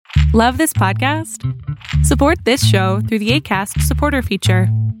Love this podcast? Support this show through the Acast supporter feature.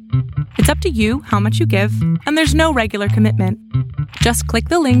 It's up to you how much you give, and there's no regular commitment. Just click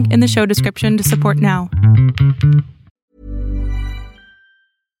the link in the show description to support now.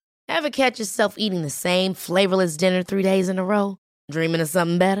 Ever catch yourself eating the same flavorless dinner 3 days in a row? Dreaming of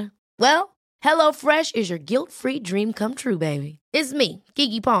something better? Well, HelloFresh is your guilt-free dream come true, baby. It's me,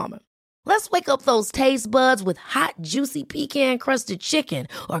 Keke Palmer. Let's wake up those taste buds with hot, juicy pecan-crusted chicken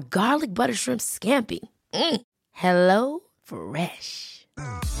or garlic butter shrimp scampi. Hello Fresh.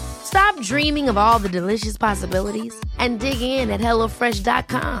 Stop dreaming of all the delicious possibilities and dig in at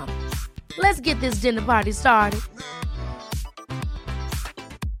HelloFresh.com. Let's get this dinner party started.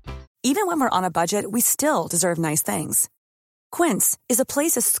 Even when we're on a budget, we still deserve nice things. Quince is a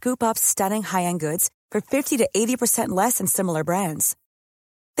place to scoop up stunning high-end goods for 50 to 80% less than similar brands.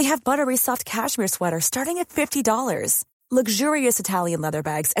 They have buttery soft cashmere sweaters starting at $50, luxurious Italian leather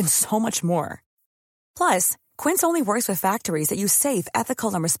bags, and so much more. Plus, Quince only works with factories that use safe,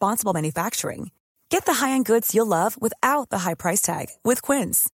 ethical, and responsible manufacturing. Get the high-end goods you'll love without the high price tag with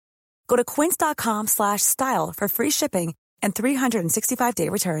Quince. Go to quince.com/style for free shipping and 365-day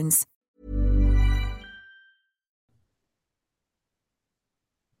returns.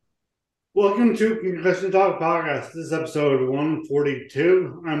 Welcome to Concussion Talk Podcast. This is episode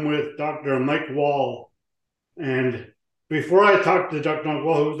 142. I'm with Dr. Mike Wall. And before I talk to Dr. Mike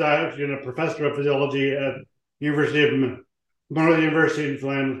Wall, who's actually a professor of physiology at Memorial University in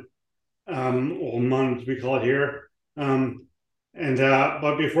Flint, Old Month, we call it here.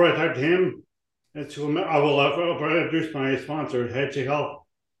 But before I talk to him, I will introduce my sponsor, Headshake Health.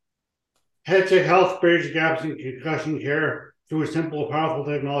 Headshake Health bridges gaps in concussion care through simple, powerful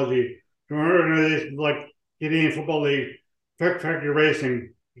technology. Organizations like Canadian Football League, Trek Factory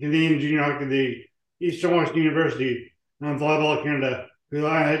Racing, Canadian Junior Hockey League, Eastern Washington University, and Volleyball Canada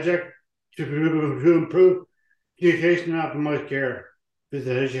rely on HeadCheck to improve communication and optimize care.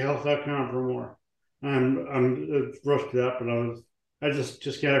 Visit HeadCheckHealth.com for more. I'm rushed to that, but I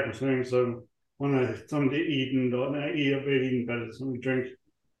just got up for swimming, so when I have something to eat and eating better, something to drink,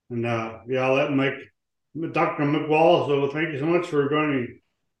 and I'll let Dr. McWall. So thank you so much for joining me.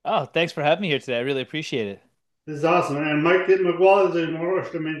 Oh, thanks for having me here today. I really appreciate it. This is awesome. And Mike McWall is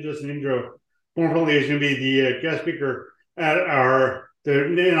just an intro. More importantly, he's going to be the guest speaker at the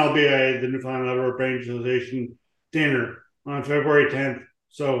NLBA, the Newfoundland Labrador Brain Association dinner on February 10th.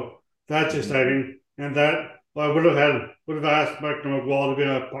 So that's exciting. And I would have asked Mike McWall to be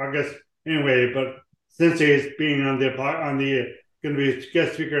on a podcast anyway, but since he's being on the going to be a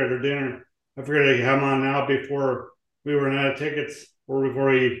guest speaker at our dinner, I figured I'd have him on now before we run out of tickets. Or before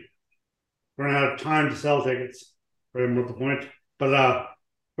we run out of time to sell tickets, for him with the point. But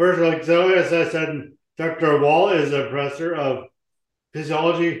first, as I said, Dr. Wall is a professor of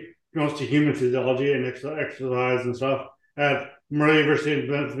physiology, mostly human physiology and exercise and stuff at Memorial University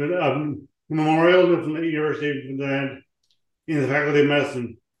in the Faculty of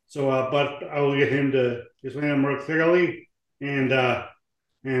Medicine. So, but I will get him to explain it more clearly and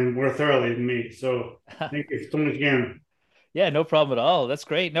more thoroughly than me. So, thank you so much again. Yeah, no problem at all. That's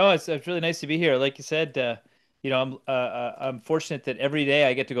great. No, it's really nice to be here. Like you said, I'm fortunate that every day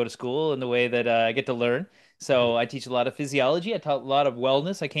I get to go to school in the way that I get to learn. So I teach a lot of physiology. I taught a lot of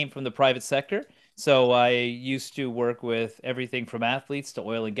wellness. I came from the private sector. So I used to work with everything from athletes to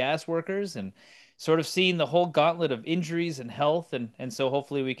oil and gas workers and sort of seeing the whole gauntlet of injuries and health. And so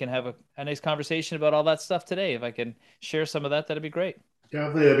hopefully we can have a nice conversation about all that stuff today. If I can share some of that, that'd be great.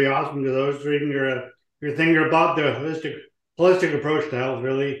 Definitely, that'd be awesome because I was reading your thing about the holistic approach to health,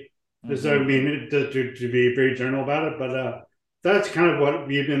 really. Mm-hmm. I mean, to be very general about it, but that's kind of what I've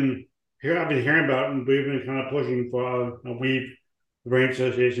been hearing about, and we've been kind of pushing for the Brain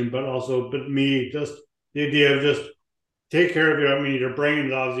Association, but me, just the idea of just take care of your brain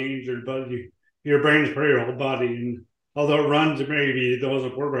is obviously injured, but your brain is part of your whole body, and although it runs maybe the most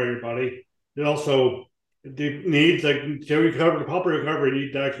important part of your body, it also needs, like, to proper recovery, you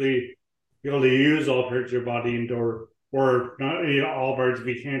need to actually be able to use all parts of your body or not all parts. If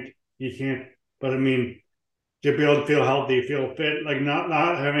you can't. But I mean, to be able to feel healthy, feel fit, like not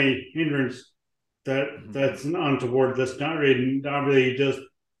have any hindrance that's untoward. That's not really just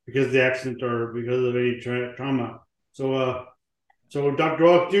because of the accident or because of any trauma. So, Dr.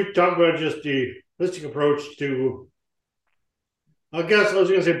 Rock, do talk about just the holistic approach to, I guess I was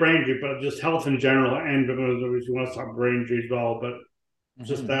going to say brain injury, but just health in general, and if you want to talk brain injury as well, but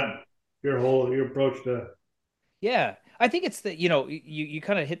just that your approach to. Yeah, I think it's you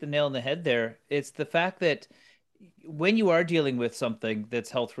kind of hit the nail on the head there. It's the fact that when you are dealing with something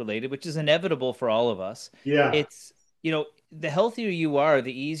that's health related, which is inevitable for all of us, yeah, it's the healthier you are,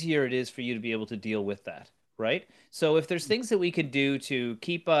 the easier it is for you to be able to deal with that, right? So if there's things that we can do to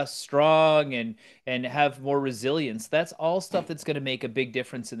keep us strong and have more resilience, that's all stuff that's going to make a big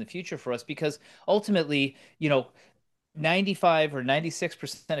difference in the future for us because ultimately, 95 or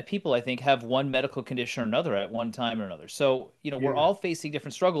 96% of people, I think, have one medical condition or another at one time or another. So, we're Yeah. all facing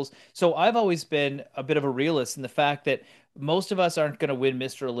different struggles. So I've always been a bit of a realist in the fact that most of us aren't going to win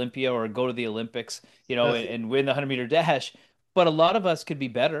Mr. Olympia or go to the Olympics, That's and win the 100-meter dash. But a lot of us could be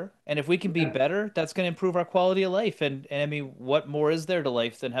better. And if we can be yeah. better, that's going to improve our quality of life. And I mean, what more is there to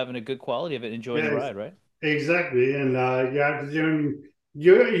life than having a good quality of it, enjoying the Yeah, ride, right? exactly. And yeah, 'cause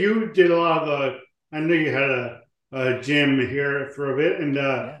you did a lot of I know you had a gym here for a bit, and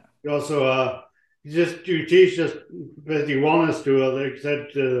Yeah. you also you teach just basically wellness to other said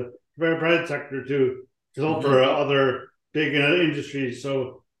to the private sector to help Hmm. for other big industries.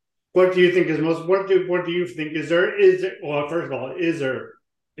 So, what do you think is most? What do you think is it? Well, first of all, is there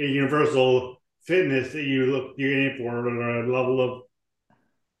a universal fitness that you aim for, or a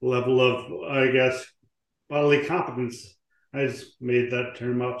level of I guess bodily competence? I just made that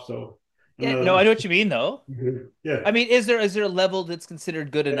term up, so I Yeah, know no, I that. know what you mean though. Yeah, I mean, is there a level that's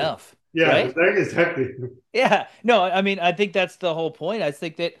considered good yeah, enough, yeah, right? exactly. Yeah. No, I mean, I think that's the whole point. I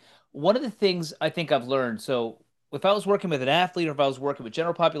think that one of the things I think I've learned, so if I was working with an athlete or if I was working with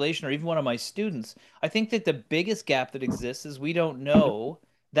general population or even one of my students, I think that the biggest gap that exists is we don't know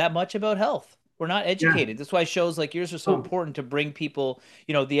that much about health. We're not Yeah. educated. That's why shows like yours are so Oh, important to bring people,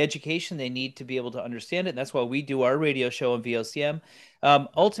 the education they need to be able to understand it. And that's why we do our radio show on VOCM.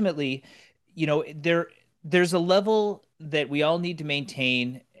 Ultimately, there's a level that we all need to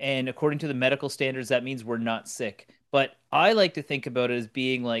maintain, and according to the medical standards, that means we're not sick. But I like to think about it as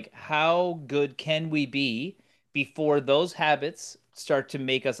being like, how good can we be before those habits start to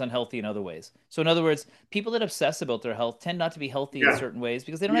make us unhealthy in other ways? So, in other words, people that obsess about their health tend not to be healthy in yeah, certain ways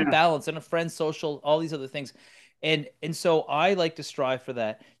because they don't have yeah, balance, they don't have friends, social, all these other things. And so I like to strive for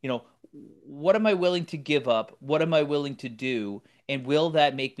that. What am I willing to give up? What am I willing to do? And will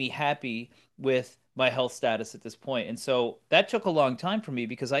that make me happy with my health status at this point? And so that took a long time for me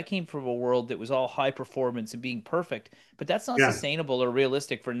because I came from a world that was all high performance and being perfect, but that's not yeah. sustainable or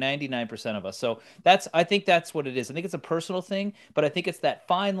realistic for 99% of us. So I think that's what it is. I think it's a personal thing, but I think it's that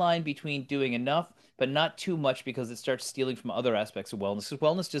fine line between doing enough but not too much because it starts stealing from other aspects of wellness. Because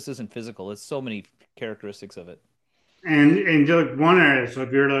wellness just isn't physical. It's so many characteristics of it. And just one area. So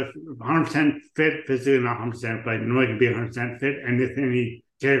if you're like 100% fit physically, not 100%, but nobody can be 100% fit in any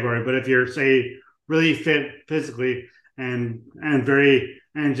category. But if you're say really fit physically and very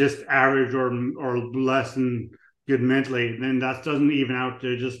and just average or less than good mentally, then that doesn't even out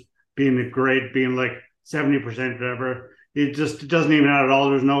to just being like 70% whatever. It doesn't even out at all.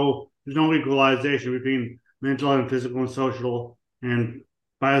 There's no equalization between mental and physical and social and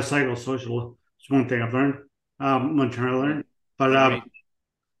biopsychosocial. It's one thing I've learned when trying to Right. learn. But Agreed.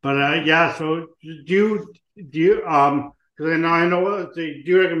 yeah. So because I know do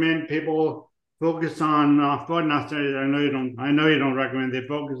you recommend people focus on food? Not saying I know you don't. I know you don't recommend they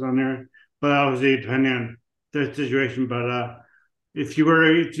focus on there, but obviously depending on their situation. But if you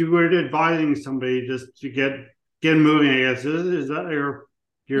were advising somebody just to get moving, I guess is that your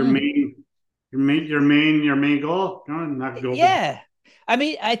Hmm. main your main goal? No, not goal, but Yeah. I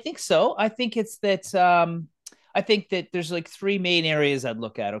mean, I think so. I think that there's like three main areas I'd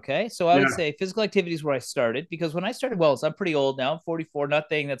look at. Okay. So I would yeah. say physical activity is where I started because when I started Wells, I'm pretty old now. I'm 44, not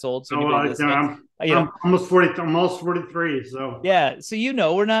saying that's old. So Oh, anybody well, listening, uh, you know, I'm almost 40. I'm almost 43. So yeah. So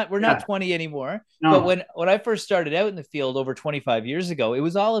we're not yeah, 20 anymore. But no, when I first started out in the field over 25 years ago, it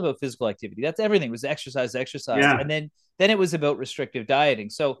was all about physical activity. That's everything. It was exercise, exercise. yeah, And then it was about restrictive dieting.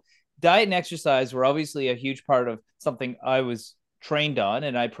 So diet and exercise were obviously a huge part of something I was trained on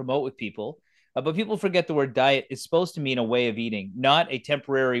and I promote with people. But people forget the word diet is supposed to mean a way of eating, not a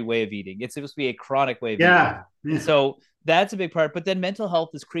temporary way of eating. It's supposed to be a chronic way of eating. yeah, And yeah, so that's a big part. But then mental health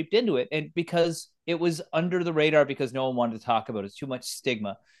has creeped into it. And because it was under the radar because no one wanted to talk about it, it's too much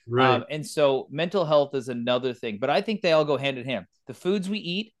stigma. right, And so mental health is another thing. But I think they all go hand in hand. The foods we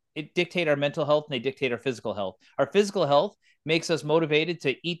eat, it dictate our mental health and they dictate our physical health. Our physical health makes us motivated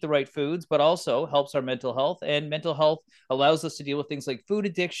to eat the right foods, but also helps our mental health. And mental health allows us to deal with things like food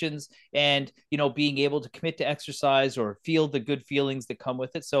addictions and being able to commit to exercise or feel the good feelings that come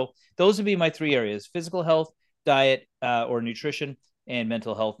with it. So those would be my three areas: physical health, diet or nutrition, and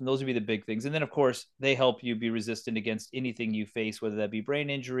mental health. And those would be the big things. And then, of course, they help you be resistant against anything you face, whether that be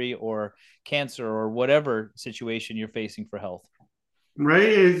brain injury or cancer or whatever situation you're facing for health. right.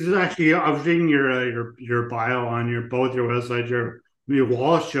 It's actually I was reading your bio on your both your websites, your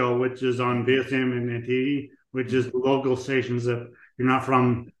Wall show, which is on Mm-hmm. VSM and TV. which is the local stations if you're not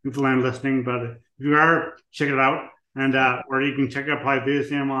from Newfoundland listening. But if you are, check it out. And or you can check out probably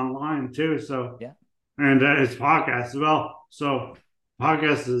VSM online too. So yeah, and it's podcast as well. So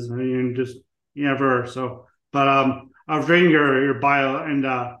podcast is just ever. So but I was reading your bio and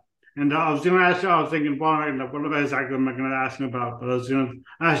I was going to ask you. I was thinking, well, what about exactly am I going to ask you about? But I was going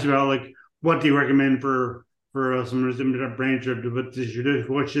to ask you about like what do you recommend for someone who's brain injured?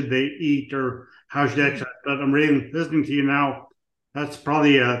 What should they eat or how should they exercise? But I'm listening to you now. That's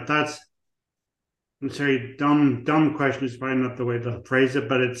probably that's. I'm sorry, dumb question is probably not the way to phrase it,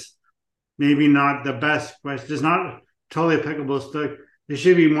 but it's maybe not the best question. It's not totally applicable. It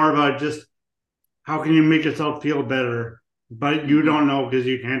should be more about just how can you make yourself feel better, but you don't know because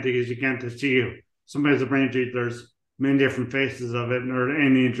you can't see somebody has a brain injury. There's many different faces of it, or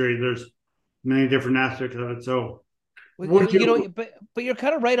any injury. There's many different aspects of it. So, but you're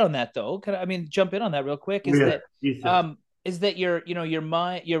kind of right on that, though. Jump in on that real quick. Is that your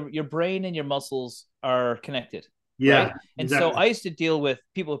mind, your brain and your muscles are connected. Yeah. Right? And exactly. So I used to deal with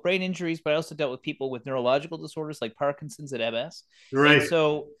people with brain injuries, but I also dealt with people with neurological disorders like Parkinson's and MS. Right. And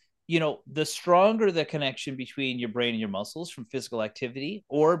so, the stronger the connection between your brain and your muscles from physical activity,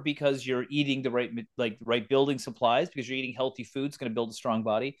 or because you're eating the right building supplies, because you're eating healthy foods, going to build a strong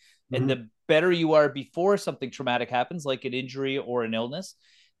body. Mm-hmm. And the better you are before something traumatic happens, like an injury or an illness,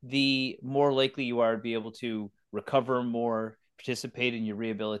 the more likely you are to be able to recover more, participate in your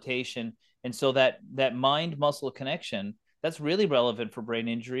rehabilitation. And so that mind muscle connection, that's really relevant for brain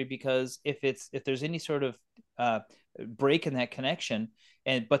injury, because if there's any sort of break in that connection,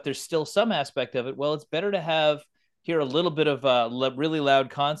 but there's still some aspect of it, well, it's better to hear a little bit of a really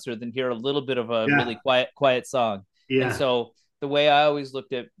loud concert than hear a little bit of a really quiet song. Yeah. And so the way I always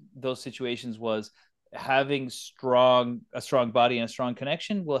looked at those situations was having a strong body and a strong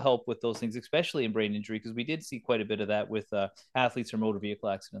connection will help with those things, especially in brain injury, because we did see quite a bit of that with athletes or motor vehicle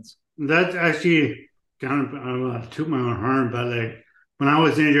accidents. That's actually kind of toot my own horn, but like when I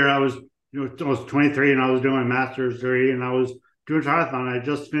was injured, I was 23 and I was doing my master's degree and I was doing triathlon. I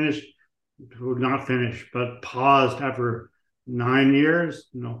just finished, not finished, but paused after 9 years,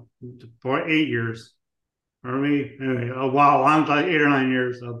 8 years, or maybe anyway, a while, I'm like 8 or 9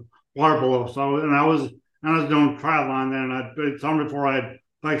 years of water polo. So, and I was doing triathlon then. It's on before I had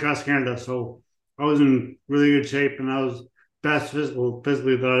biked across Canada. So I was in really good shape and I was best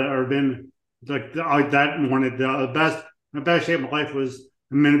physically that I've ever been. Like that morning, my best shape of my life was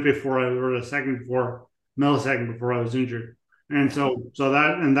a minute before or a millisecond before I was injured. And so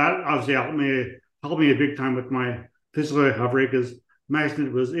that obviously helped me a big time with my physical recovery, because my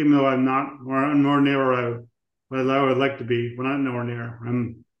accident was, even though I'm nowhere near where I would like to be, well, not nowhere near.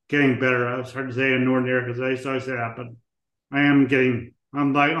 I'm getting better. I was hard to say nowhere near because I used to always say that, but I am getting.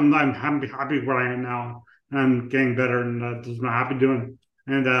 I'm happy where I am now. I'm getting better, and that's what I'm happy doing.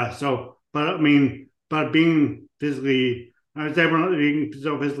 And but being physically, I would say being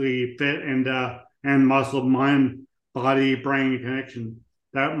so physically fit and muscle, mind, body, brain connection.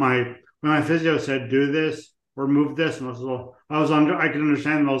 That when my physio said do this or move this muscle, I could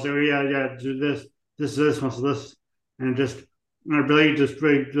understand those. Yeah, do this muscle, this, and I really just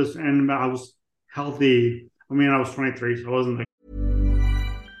and I was healthy. I was 23, so I wasn't like.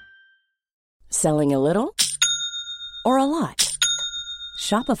 Selling a little or a lot?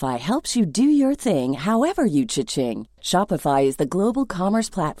 Shopify helps you do your thing however you cha-ching. Shopify is the global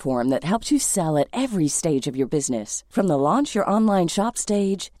commerce platform that helps you sell at every stage of your business. From the launch your online shop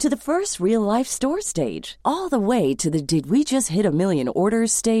stage to the first real life store stage, all the way to the did we just hit a million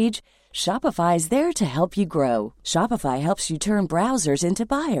orders stage. Shopify is there to help you grow. Shopify helps you turn browsers into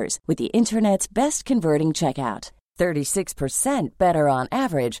buyers with the internet's best converting checkout. 36% better on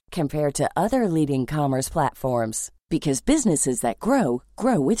average compared to other leading commerce platforms. Because businesses that grow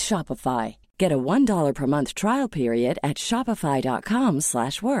with Shopify. Get a $1 per month trial period at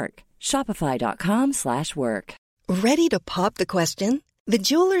shopify.com/work. Shopify.com/work. Ready to pop the question? The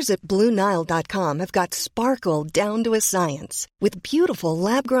jewelers at BlueNile.com have got sparkle down to a science with beautiful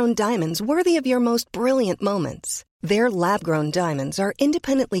lab-grown diamonds worthy of your most brilliant moments. Their lab-grown diamonds are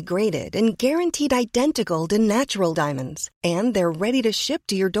independently graded and guaranteed identical to natural diamonds. And they're ready to ship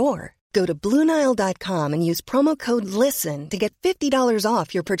to your door. Go to BlueNile.com and use promo code LISTEN to get $50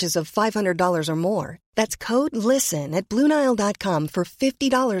 off your purchase of $500 or more. That's code LISTEN at BlueNile.com for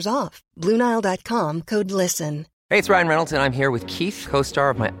 $50 off. BlueNile.com, code LISTEN. Hey, it's Ryan Reynolds, and I'm here with Keith, co-star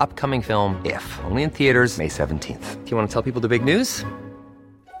of my upcoming film, If, only in theaters May 17th. Do you want to tell people the big news?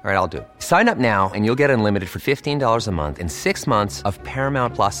 All right, I'll do it. Sign up now and you'll get unlimited for $15 a month and 6 months of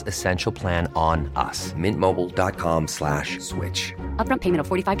Paramount Plus Essential Plan on us. MintMobile.com/switch. Upfront payment of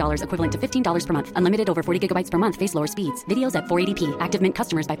 $45 equivalent to $15 per month. Unlimited over 40 gigabytes per month. Face lower speeds. Videos at 480p. Active Mint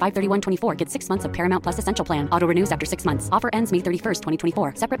customers by 531.24 get 6 months of Paramount Plus Essential Plan. Auto renews after 6 months. Offer ends May 31st,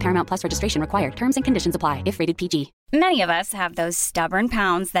 2024. Separate Paramount Plus registration required. Terms and conditions apply if rated PG. Many of us have those stubborn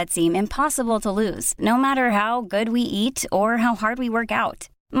pounds that seem impossible to lose, no matter how good we eat or how hard we work out.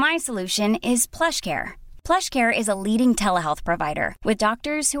 My solution is PlushCare. PlushCare is a leading telehealth provider with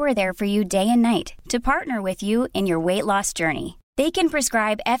doctors who are there for you day and night to partner with you in your weight loss journey. They can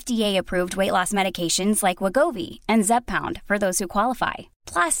prescribe FDA-approved weight loss medications like Wegovy and Zepbound for those who qualify.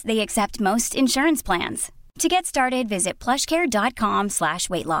 Plus, they accept most insurance plans. To get started, visit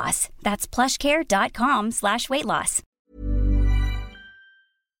plushcare.com/weightloss. That's plushcare.com/weightloss.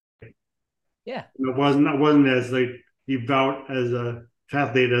 Yeah. It wasn't as like devout as a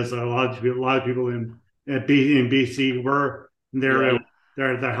athlete as a lot of people in BC were. Their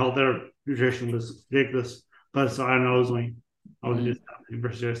health, their nutrition was ridiculous. But so I know I was just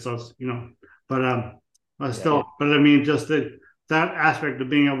so but still, but I mean, just that aspect of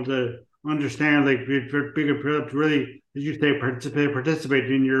being able to understand, like, really, as you say, participate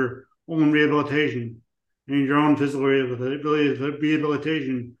in your own rehabilitation, in your own physical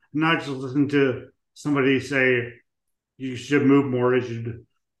rehabilitation, not just listen to somebody say you should move more, you should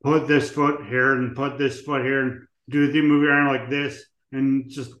put this foot here and put this foot here and move your arm like this, and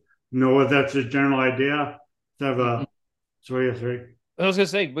just know that's a general idea. To have a sorry. I was gonna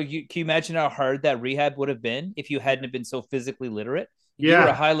say, but can you imagine how hard that rehab would have been if you hadn't been so physically literate? You were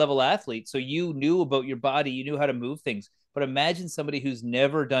a high level athlete, so you knew about your body, you knew how to move things. But imagine somebody who's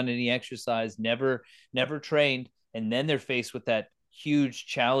never done any exercise, never trained, and then they're faced with that huge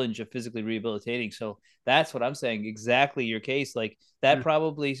challenge of physically rehabilitating. So that's what I'm saying. Exactly your case. Like that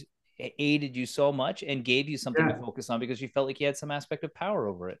probably aided you so much and gave you something to focus on because you felt like you had some aspect of power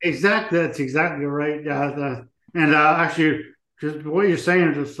over it. Exactly. That's exactly right. Yeah. And actually, just what you're saying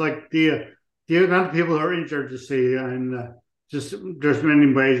is just like the amount of people who are injured to see, and just there's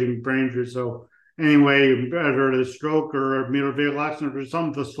many ways you can brain injury. So anyway, whether it's a stroke or a motor vehicle accident or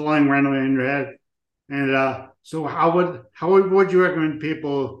something just flying randomly in your head. And so how would you recommend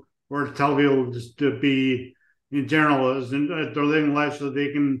people, or tell people just to be in general as they're living life so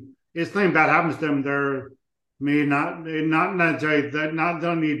they can, if something bad happens to them, they're not necessarily they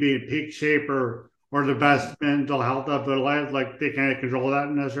don't need to be in peak shape or the best mental health of their life, like they can't control that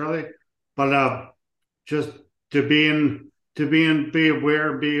necessarily, but just to be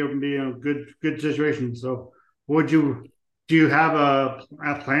aware, be in a good situation. So do you have a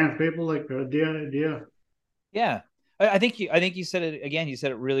plan for people, like a idea? Yeah, I think you said it again. You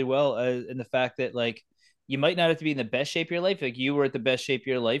said it really well in the fact that, like, you might not have to be in the best shape of your life. Like, you were at the best shape of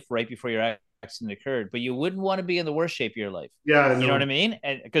your life right before your accident occurred, but you wouldn't want to be in the worst shape of your life. Yeah, you know what I mean?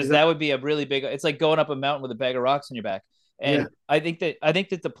 And because that would be a really big. It's like going up a mountain with a bag of rocks on your back. And I think that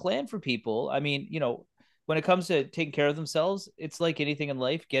the plan for people, I mean, when it comes to taking care of themselves, it's like anything in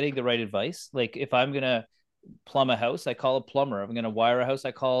life, getting the right advice. Like, if I'm gonna plumb a house, I call a plumber. If I'm going to wire a house,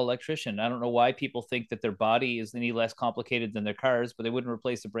 I call an electrician. I don't know why people think that their body is any less complicated than their cars, but they wouldn't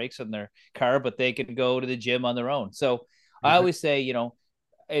replace the brakes on their car, but they can go to the gym on their own. So I always say,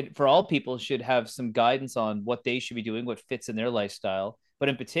 for all people should have some guidance on what they should be doing, what fits in their lifestyle. But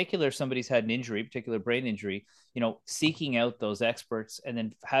in particular, if somebody's had an injury, particular brain injury, seeking out those experts and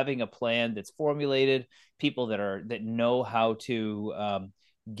then having a plan that's formulated, people that know how to,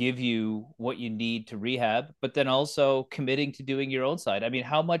 give you what you need to rehab, but then also committing to doing your own side. I mean,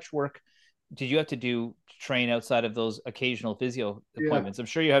 how much work did you have to do to train outside of those occasional physio appointments? I'm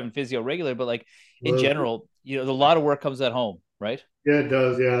sure you're having physio regular, but like in general, a lot of work comes at home, right? Yeah, it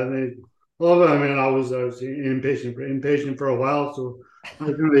does. Yeah. I mean, I was inpatient for a while, so I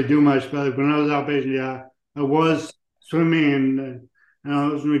didn't really do much. But when I was outpatient, I was swimming and I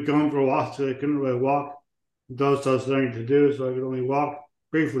was going for a walk, so I couldn't really walk. Those I was starting to do, so I could only walk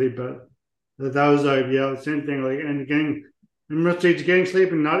briefly, but that was same thing. Like, and getting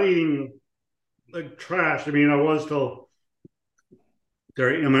sleep and not eating like trash. I mean, I was still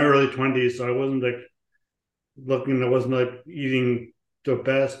there in my early 20s, so I wasn't I wasn't like eating the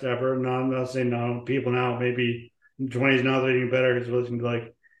best ever. No, I'm not saying no. People now, maybe in 20s now, they're eating better because they're listening to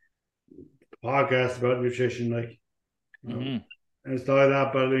like podcasts about nutrition, like and stuff like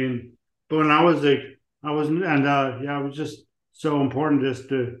that. But I mean, when I was it was just so important just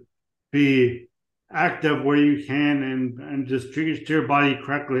to be active where you can and just treat your body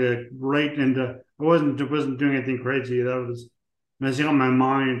correctly, like right into. I wasn't doing anything crazy. That was messing up my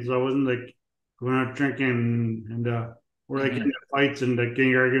mind. So I wasn't like going out drinking and or like getting fights and like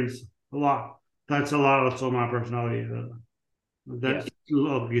getting arguments a lot. That's a lot of my personality. That's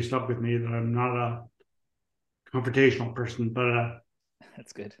will be stuck with me, that I'm not a confrontational person, but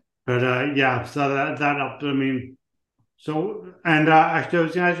That's good. yeah, so that helped. I mean, so and actually, I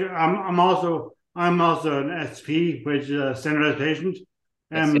was gonna ask you, I'm also an SP, which is standardized patient,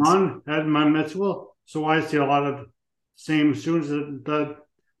 and MUN at my med school. So I see a lot of same students that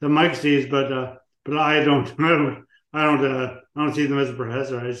Mike sees, but I don't I don't see them as a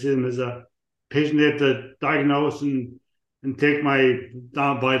professor. I see them as a patient. They have to diagnose and take my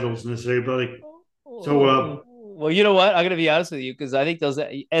vitals necessarily, but like so. Well, you know what? I'm going to be honest with you, because I think those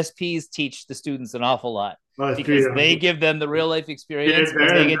SPs teach the students an awful lot, because they give them the real life experience, and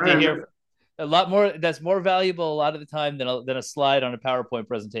they get to hear a lot more. That's more valuable a lot of the time than a slide on a PowerPoint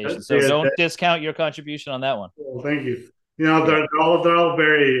presentation. So don't discount your contribution on that one. Well, thank you. You know, they're all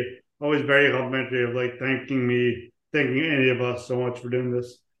always very complimentary of like thanking any of us so much for doing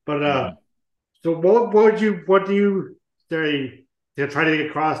this. But so what do you say to try to get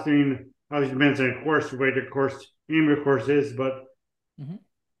across? I mean, obviously, mentioning a course, where the name of your course is, but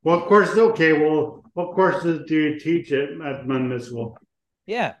what courses? Okay, well, what courses do you teach at med school?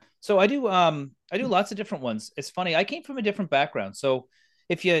 Yeah, so I do lots of different ones. It's funny, I came from a different background. So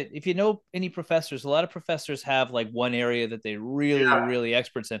if you know any professors, a lot of professors have like one area that they really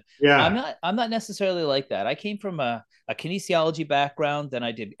experts in. Yeah, I'm not necessarily like that. I came from a kinesiology background, then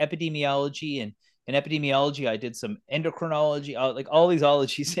I did epidemiology, and in epidemiology, I did some endocrinology, like all these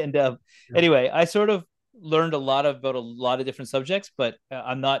ologies. And anyway, I sort of learned a lot about a lot of different subjects, but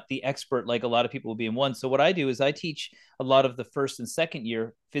I'm not the expert like a lot of people will be in one. So what I do is I teach a lot of the first and second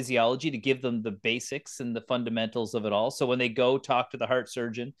year physiology to give them the basics and the fundamentals of it all. So when they go talk to the heart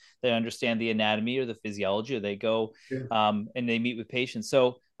surgeon, they understand the anatomy or the physiology, or they go and they meet with patients.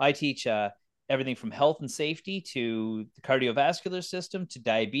 So I teach everything from health and safety to the cardiovascular system to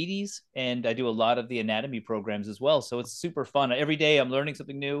diabetes. And I do a lot of the anatomy programs as well. So it's super fun. Every day I'm learning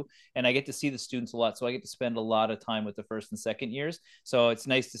something new, and I get to see the students a lot. So I get to spend a lot of time with the first and second years. So it's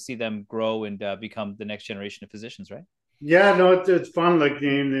nice to see them grow and become the next generation of physicians, right? Yeah, no, it's fun. Like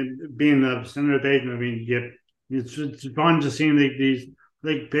being a standard patient. I mean, it's fun to see these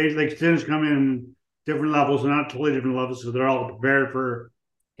like students come in different levels, and not totally different levels, so they're all prepared for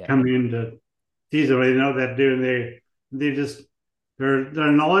coming into season. They know that do, and they just their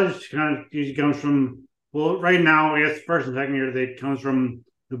knowledge kind of usually comes from, well, right now I guess first and second year they comes from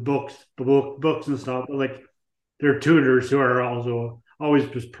the books and stuff, but like their tutors who are also always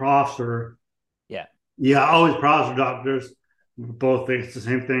just profs or always profs or doctors, both think it's the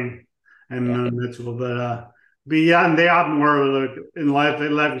same thing, and that's cool. But yeah, and they have more like in life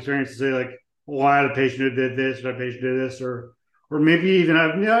experience to say like, oh, I had a patient who did this, or a patient did this, or maybe even I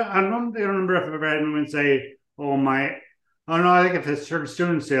don't remember if I've ever had anyone say, "Oh my," oh no, I think if it's certain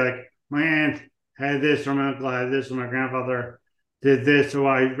students say like, "My aunt had this," or "My uncle had this," or "My grandfather did this," so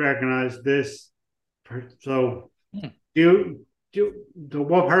I recognize this. So, what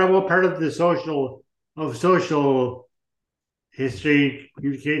part of the social history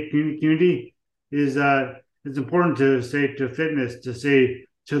community is it's important to say to fitness to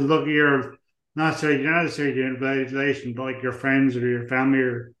look at your not necessarily your relation, but like your friends or your family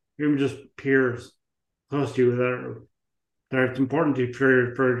or even just peers close to you that it's important to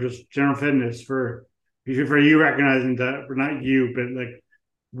for just general fitness for you recognizing that, or not you, but like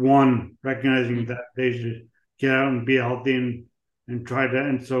one recognizing that they should get out and be healthy and try to.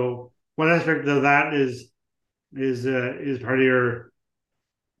 And so, what aspect of that is part of your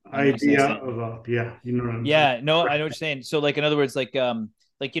idea of you know what I'm saying? No, I know what you're saying. So like in other words, like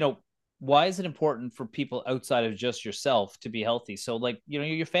why is it important for people outside of just yourself to be healthy? So like,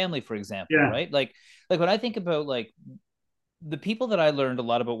 your family, for example, right? Like when I think about like the people that I learned a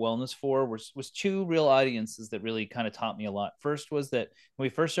lot about wellness for was two real audiences that really kind of taught me a lot. First was that when we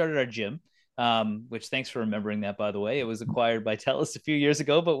first started our gym, which thanks for remembering that, by the way, it was acquired by TELUS a few years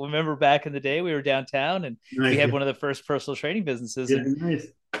ago, but remember back in the day, we were downtown and we had one of the first personal training businesses.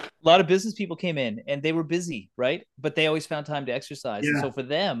 A lot of business people came in and they were busy, right? But they always found time to exercise. And so for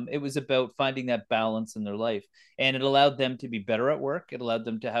them, it was about finding that balance in their life. And it allowed them to be better at work. It allowed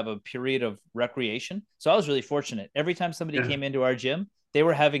them to have a period of recreation. So I was really fortunate. Every time somebody came into our gym, they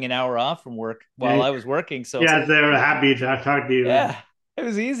were having an hour off from work while I was working. So they were happy to talk to you. Yeah. It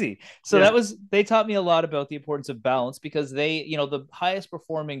was easy. So they taught me a lot about the importance of balance, because they, the highest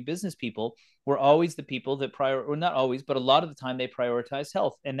performing business people were always the people that or not always, but a lot of the time they prioritized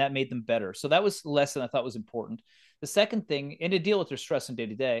health, and that made them better. So that was the lesson I thought was important. The second thing, and to deal with their stress in day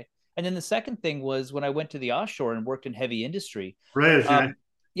to day. And then the second thing was when I went to the offshore and worked in heavy industry. Right.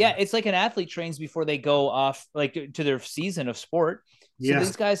 Yeah, it's like an athlete trains before they go off like to their season of sport. So Yeah.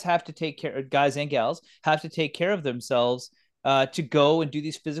 these guys have to take care, guys and gals have to take care of themselves to go and do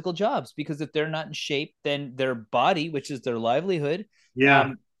these physical jobs, because if they're not in shape, then their body, which is their livelihood,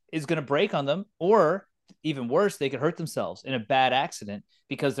 Yeah. is going to break on them, or even worse, they could hurt themselves in a bad accident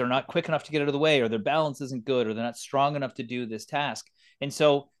because they're not quick enough to get out of the way, or their balance isn't good, or they're not strong enough to do this task. And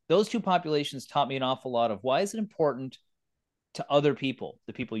so those two populations taught me an awful lot of why is it important to other people,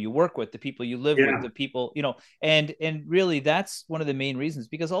 the people you work with, the people you live with, Yeah. the people, and really that's one of the main reasons,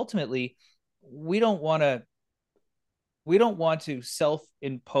 because ultimately we don't want to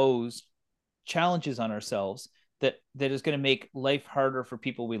self-impose challenges on ourselves that is going to make life harder for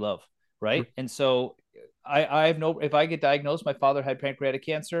people we love, right? And so I have no, if I get diagnosed, my father had pancreatic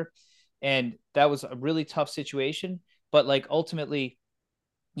cancer, and that was a really tough situation, but like ultimately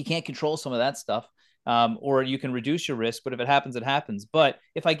you can't control some of that stuff. Or you can reduce your risk, but if it happens, it happens. But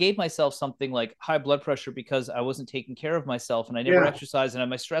if I gave myself something like high blood pressure because I wasn't taking care of myself and I never Yeah. exercised and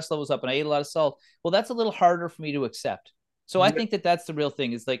my stress levels up and I ate a lot of salt, well, that's a little harder for me to accept. So I think that that's the real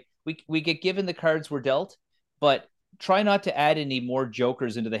thing, is like we get given the cards we're dealt, but try not to add any more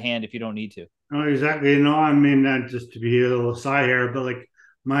jokers into the hand if you don't need to. No, exactly. No, I mean, just to be a little side here, but like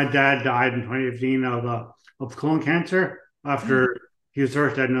my dad died in 2015 of colon cancer after he was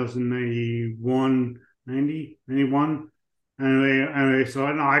first diagnosed in 91. Anyway,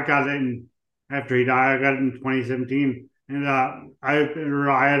 so no, I got it after he died. I got it in 2017, and I had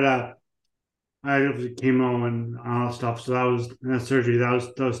chemo and all that stuff. So that was surgery.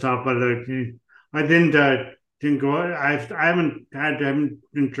 That was tough, but I didn't go. I haven't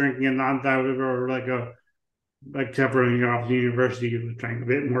been drinking and not that or like separating off the university. Was drank a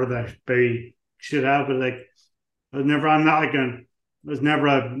bit more than I maybe should have, but like I'm not like it was never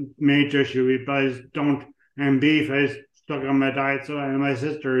a major issue. But I just don't, and beef, I just stuck on my diet. So, and my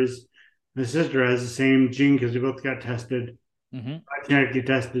sister has the same gene because we both got tested, genetically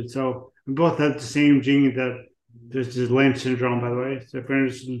tested. So we both have the same gene that there's this Lynch syndrome, by the way. So if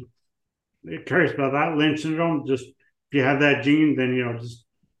you're curious about that, Lynch syndrome, just if you have that gene, then just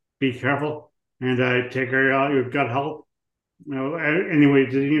be careful and take care of your gut health. Anyway,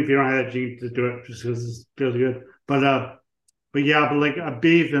 even if you don't have that gene, just do it just because it feels good. But yeah, but like a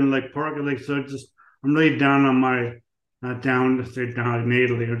beef and like pork, like so, just I'm really down on my not down straight down like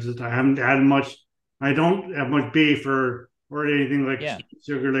natally, or just I haven't had much. I don't have much beef or anything like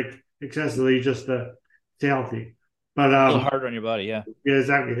sugar, like excessively, just to stay healthy. But a little harder on your body, yeah. Yeah,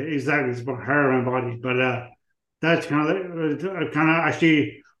 exactly. It's about hard on my body, but that's kind of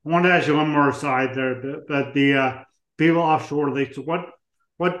actually. I want to ask you one more side there, but the people offshore, so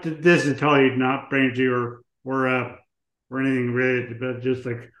what did this tell you? Not brain injury or anything related, but just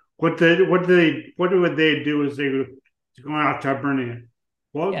like what would they do as they were going out to burning it?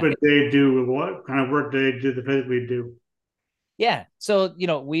 What would they do? What kind of work do they do to physically do? Yeah. So,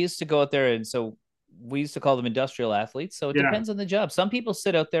 we used to go out there, and so we used to call them industrial athletes. So it depends on the job. Some people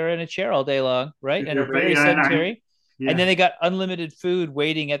sit out there in a chair all day long, right? And are very sedentary. And then they got unlimited food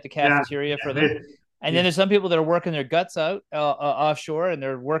waiting at the cafeteria for them. And then there's some people that are working their guts out offshore, and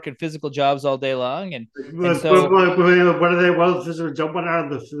they're working physical jobs all day long. And so what are they? What physical job? What are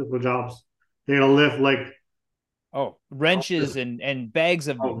the physical jobs? They'll lift like wrenches and bags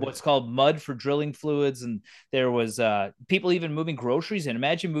of what's called mud for drilling fluids. And there was people even moving groceries in.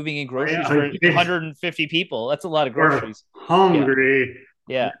 Imagine moving in groceries for 150 people. That's a lot of groceries. Hungry.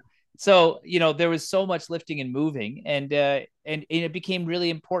 Yeah. So, there was so much lifting and moving, and it became really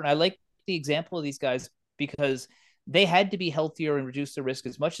important. I like the example of these guys because they had to be healthier and reduce the risk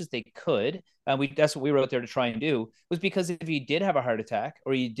as much as they could. And that's what we were out there to try and do, was because if you did have a heart attack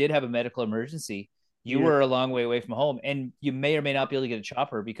or you did have a medical emergency, you were a long way away from home, and you may or may not be able to get a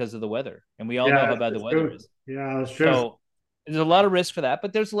chopper because of the weather. And we all know how bad the weather is. Yeah, that's true. So there's a lot of risk for that,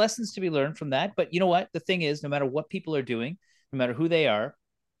 but there's lessons to be learned from that. But you know what? The thing is, no matter what people are doing, no matter who they are,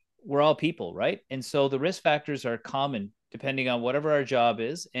 we're all people, right? And so the risk factors are common depending on whatever our job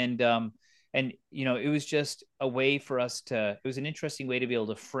is. And it was just a way for us it was an interesting way to be able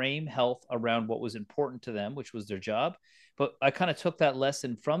to frame health around what was important to them, which was their job. But I kind of took that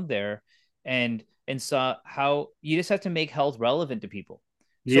lesson from there and saw how you just have to make health relevant to people.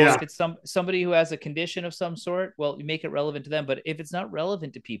 So if it's somebody who has a condition of some sort, well, you make it relevant to them. But if it's not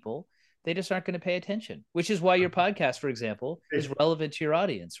relevant to people, they just aren't going to pay attention, which is why your podcast, for example, is relevant to your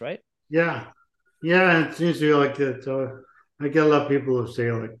audience, right? Yeah. Yeah. It seems to be like that. So I get a lot of people who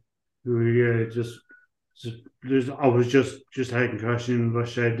say like, I was just had a concussion. What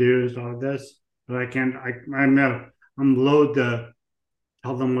should I do? Is all this, but I can't, I'm loath to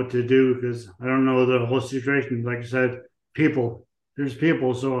tell them what to do because I don't know the whole situation. Like I said, people, there's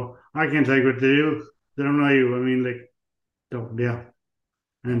people, so I can't take what they do. They don't know you. I mean, like, so yeah.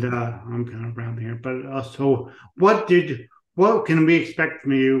 And I'm kind of rambling here, but so what can we expect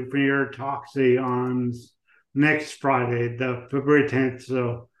from you for your talk, say, on next Friday, the February 10th?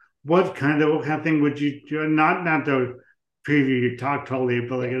 So what kind of thing would you do? Not to preview your talk totally,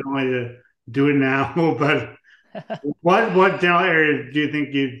 but like I don't want you to do it now. But what general areas do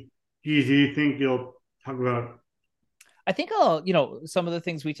you think you'll talk about? I think some of the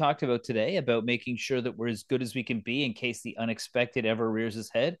things we talked about today about making sure that we're as good as we can be in case the unexpected ever rears its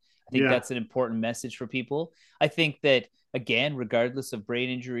head. I think that's an important message for people. I think that, again, regardless of brain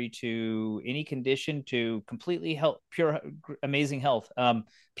injury to any condition to completely pure, amazing health,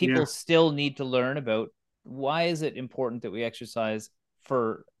 people still need to learn about why is it important that we exercise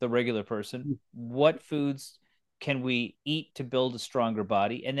for the regular person? What foods can we eat to build a stronger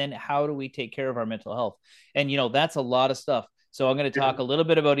body? And then how do we take care of our mental health? And, that's a lot of stuff. So I'm going to talk a little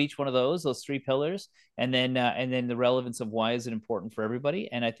bit about each one of those 3 pillars, and then the relevance of why is it important for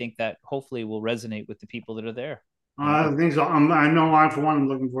everybody. And I think that hopefully will resonate with the people that are there. I think so. I know I, for one, am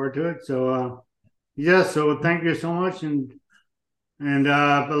looking forward to it. So, so thank you so much. And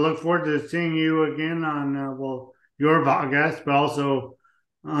but look forward to seeing you again on, your podcast, but also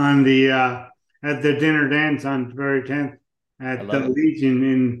on the, at the dinner dance on February 10th at the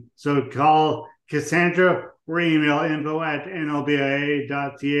Legion. So call Cassandra or email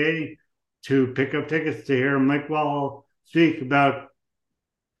info@nlbia.ca to pick up tickets to hear Mike Wall speak about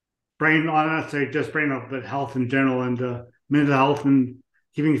not say just brain health, but health in general and mental health and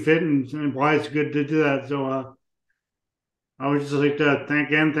keeping fit and why it's good to do that. So I would just like to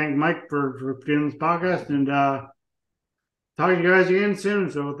thank Mike for doing this podcast and talk to you guys again soon.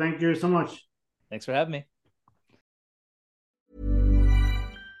 So thank you so much. Thanks for having me.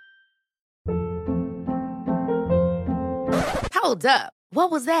 Hold up.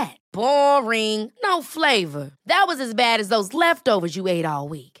 What was that? Boring. No flavor. That was as bad as those leftovers you ate all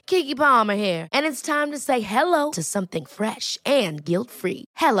week. Keke Palmer here, and it's time to say hello to something fresh and guilt-free.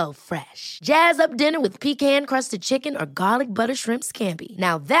 Hello Fresh. Jazz up dinner with pecan-crusted chicken or garlic butter shrimp scampi.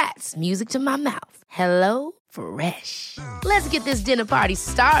 Now that's music to my mouth. Hello Fresh. Let's get this dinner party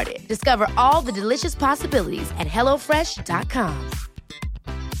started. Discover all the delicious possibilities at HelloFresh.com.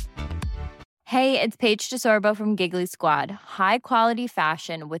 Hey, it's Paige DeSorbo from Giggly Squad. High quality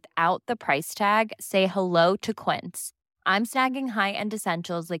fashion without the price tag. Say hello to Quince. I'm snagging high-end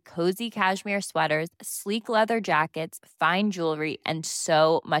essentials like cozy cashmere sweaters, sleek leather jackets, fine jewelry, and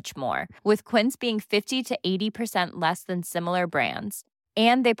so much more. With Quince being 50 to 80% less than similar brands.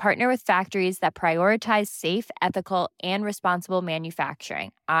 And they partner with factories that prioritize safe, ethical, and responsible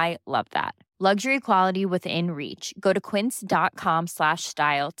manufacturing. I love that. Luxury quality within reach. Go to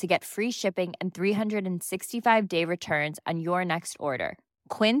quince.com/style to get free shipping and 365-day returns on your next order.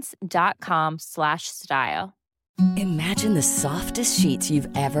 Quince.com/style. Imagine the softest sheets you've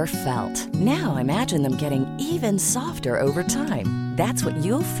ever felt. Now imagine them getting even softer over time. That's what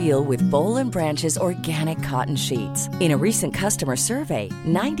you'll feel with Boll & Branch's organic cotton sheets. In a recent customer survey,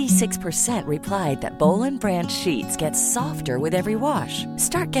 96% replied that Boll & Branch sheets get softer with every wash.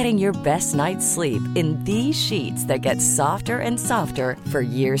 Start getting your best night's sleep in these sheets that get softer and softer for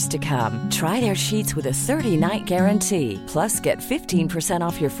years to come. Try their sheets with a 30-night guarantee. Plus, get 15%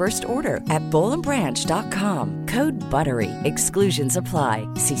 off your first order at bollandbranch.com. Code BUTTERY. Exclusions apply.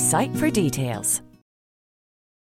 See site for details.